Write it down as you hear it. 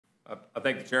I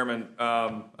thank the chairman.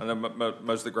 I know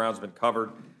most of the ground's been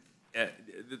covered.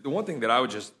 The one thing that I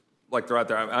would just like to throw out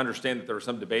there, I understand that there was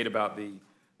some debate about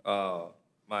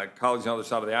my colleagues on the other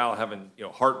side of the aisle having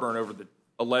heartburn over the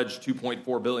alleged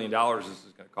 $2.4 billion this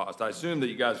is going to cost. I assume that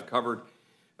you guys have covered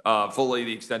fully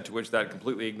the extent to which that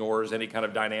completely ignores any kind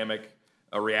of dynamic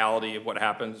reality of what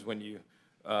happens when you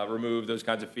remove those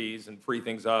kinds of fees and free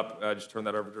things up. Just turn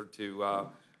that over to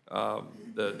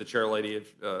the chair lady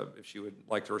if she would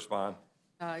like to respond.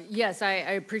 Yes, I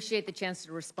appreciate the chance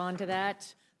to respond to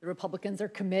that. The Republicans are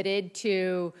committed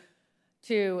to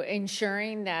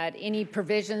ensuring that any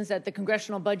provisions that the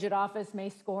Congressional Budget Office may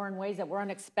score in ways that were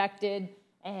unexpected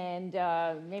and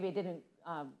maybe it didn't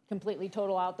completely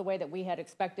total out the way that we had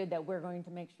expected, that we're going to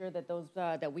make sure that those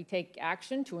that we take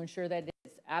action to ensure that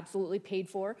it's absolutely paid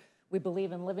for. We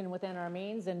believe in living within our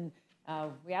means, and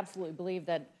we absolutely believe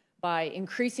that by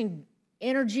increasing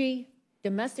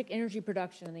domestic energy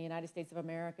production in the United States of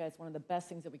America, it's one of the best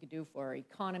things that we could do for our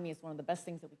economy. It's one of the best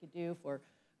things that we could do for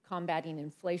combating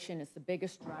inflation. It's the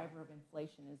biggest driver of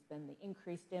inflation has been the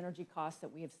increased energy costs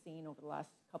that we have seen over the last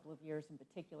couple of years in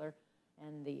particular,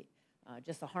 and the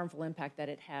just the harmful impact that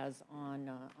it has on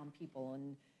people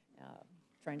and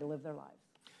trying to live their lives.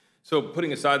 So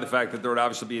putting aside the fact that there would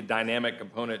obviously be a dynamic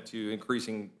component to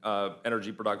increasing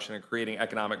energy production and creating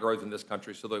economic growth in this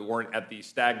country so that we weren't at the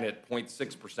stagnant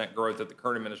 0.6% growth that the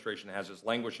current administration has us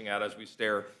languishing at as we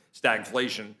stare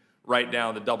stagflation right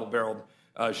down the double-barreled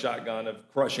shotgun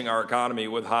of crushing our economy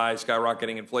with high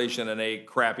skyrocketing inflation and a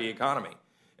crappy economy.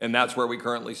 And that's where we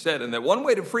currently sit. And that one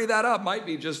way to free that up might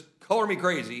be just color me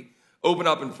crazy, open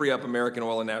up and free up American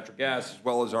oil and natural gas, as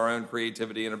well as our own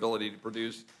creativity and ability to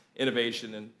produce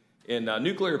innovation in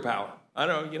nuclear power. I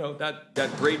don't know,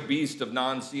 that great beast of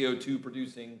non-CO2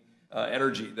 producing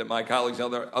energy that my colleagues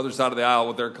on the other side of the aisle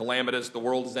with their calamitous, the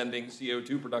world is ending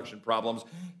CO2 production problems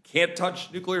can't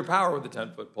touch nuclear power with a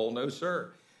 10-foot pole, no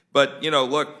sir. But,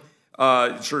 look,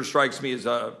 it sure strikes me as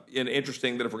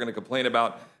interesting that if we're going to complain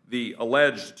about the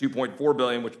alleged $2.4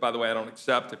 billion, which, by the way, I don't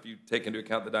accept if you take into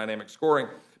account the dynamic scoring,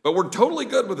 but we're totally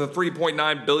good with the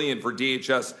 $3.9 billion for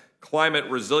DHS climate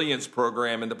resilience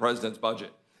program in the president's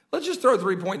budget. Let's just throw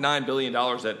 $3.9 billion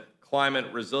at climate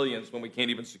resilience when we can't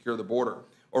even secure the border,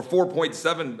 or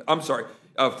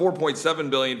 $4.7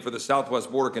 billion for the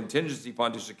Southwest Border Contingency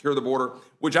Fund to secure the border,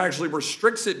 which actually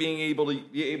restricts it being able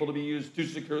to be used to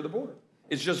secure the border.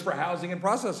 It's just for housing and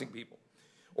processing people.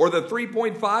 Or the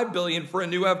 $3.5 billion for a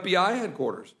new FBI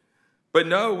headquarters. But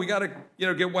no, we got to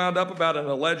get wound up about an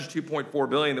alleged $2.4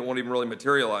 billion that won't even really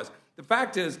materialize. The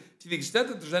fact is, to the extent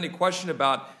that there's any question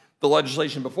about the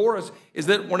legislation before us, is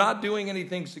that we're not doing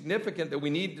anything significant that we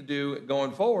need to do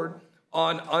going forward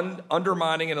on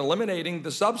undermining and eliminating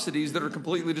the subsidies that are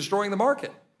completely destroying the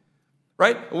market,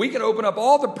 right? We can open up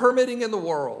all the permitting in the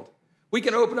world. We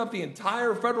can open up the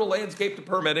entire federal landscape to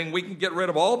permitting. We can get rid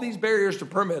of all these barriers to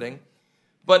permitting.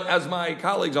 But as my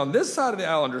colleagues on this side of the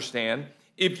aisle understand,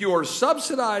 if you're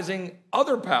subsidizing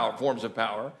other forms of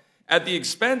power at the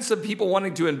expense of people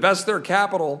wanting to invest their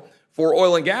capital for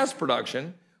oil and gas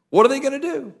production, what are they going to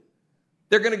do?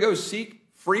 They're going to go seek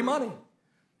free money.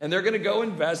 And they're going to go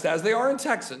invest, as they are in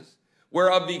Texas,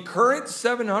 where of the current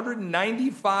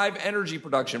 795 energy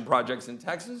production projects in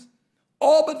Texas,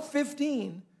 all but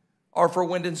 15 are for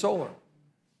wind and solar.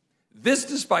 This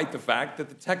despite the fact that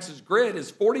the Texas grid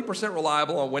is 40%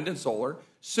 reliable on wind and solar,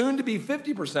 soon to be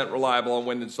 50% reliable on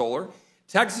wind and solar.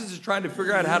 Texas is trying to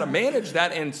figure out how to manage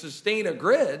that and sustain a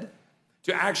grid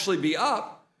to actually be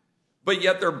up, but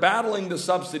yet they're battling the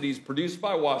subsidies produced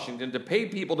by Washington to pay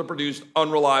people to produce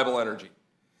unreliable energy.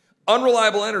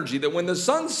 Unreliable energy that when the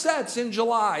sun sets in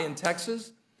July in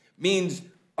Texas means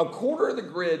a quarter of the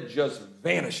grid just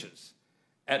vanishes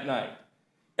at night.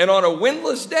 And on a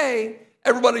windless day,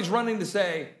 everybody's running to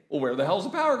say, well, where the hell's the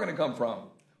power going to come from?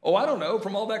 Oh, I don't know,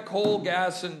 from all that coal,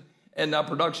 gas, and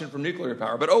production from nuclear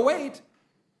power. But oh, wait,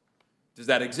 does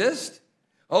that exist?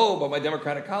 Oh, but my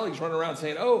Democratic colleagues running around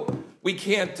saying, oh, we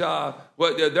can't,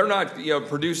 they're not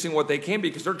producing what they can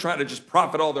because they're trying to just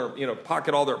pocket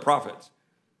all their profits.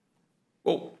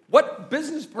 Well, what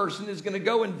business person is going to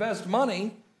go invest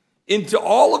money into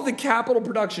all of the capital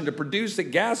production to produce a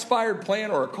gas-fired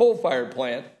plant or a coal-fired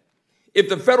plant if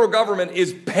the federal government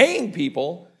is paying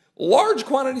people large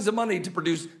quantities of money to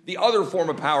produce the other form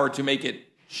of power to make it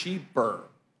cheaper,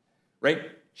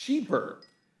 right? Cheaper.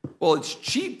 Well, it's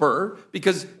cheaper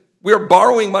because we're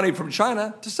borrowing money from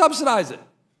China to subsidize it.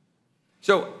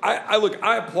 So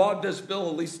I applaud this bill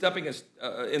at least stepping us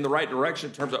in the right direction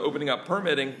in terms of opening up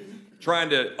permitting, trying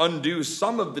to undo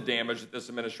some of the damage that this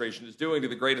administration is doing to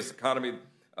the greatest economy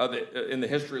in the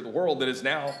history of the world that is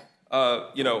now,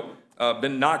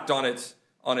 been knocked on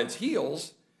its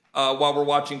heels while we're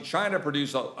watching China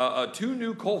produce 2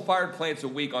 new coal-fired plants a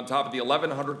week on top of the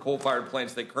 1,100 coal-fired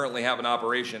plants they currently have in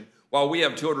operation, while we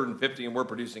have 250 and we're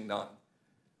producing none.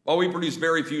 While we produce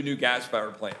very few new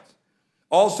gas-fired plants.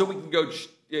 Also, we can go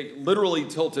literally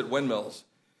tilted windmills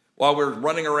while we're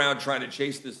running around trying to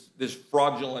chase this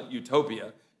fraudulent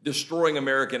utopia, destroying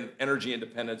American energy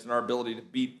independence and our ability to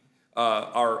beat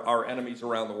our enemies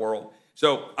around the world.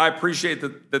 So I appreciate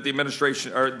that the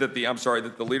administration, or that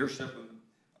the leadership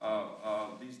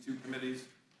of these 2 committees,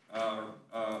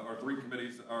 or 3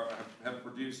 committees, have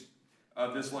produced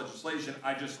this legislation.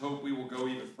 I just hope we will go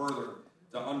even further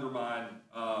to undermine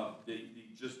the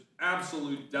just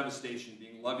absolute devastation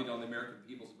being levied on the American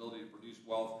people's ability to produce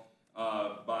wealth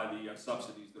by the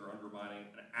subsidies that are undermining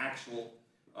an actual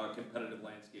competitive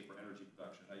landscape for energy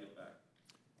production. I yield back.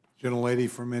 Gentlelady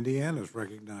from Indiana is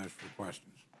recognized for questions.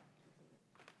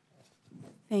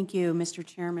 Thank you, Mr.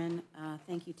 Chairman.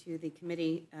 Thank you to the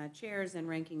committee chairs and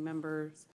ranking members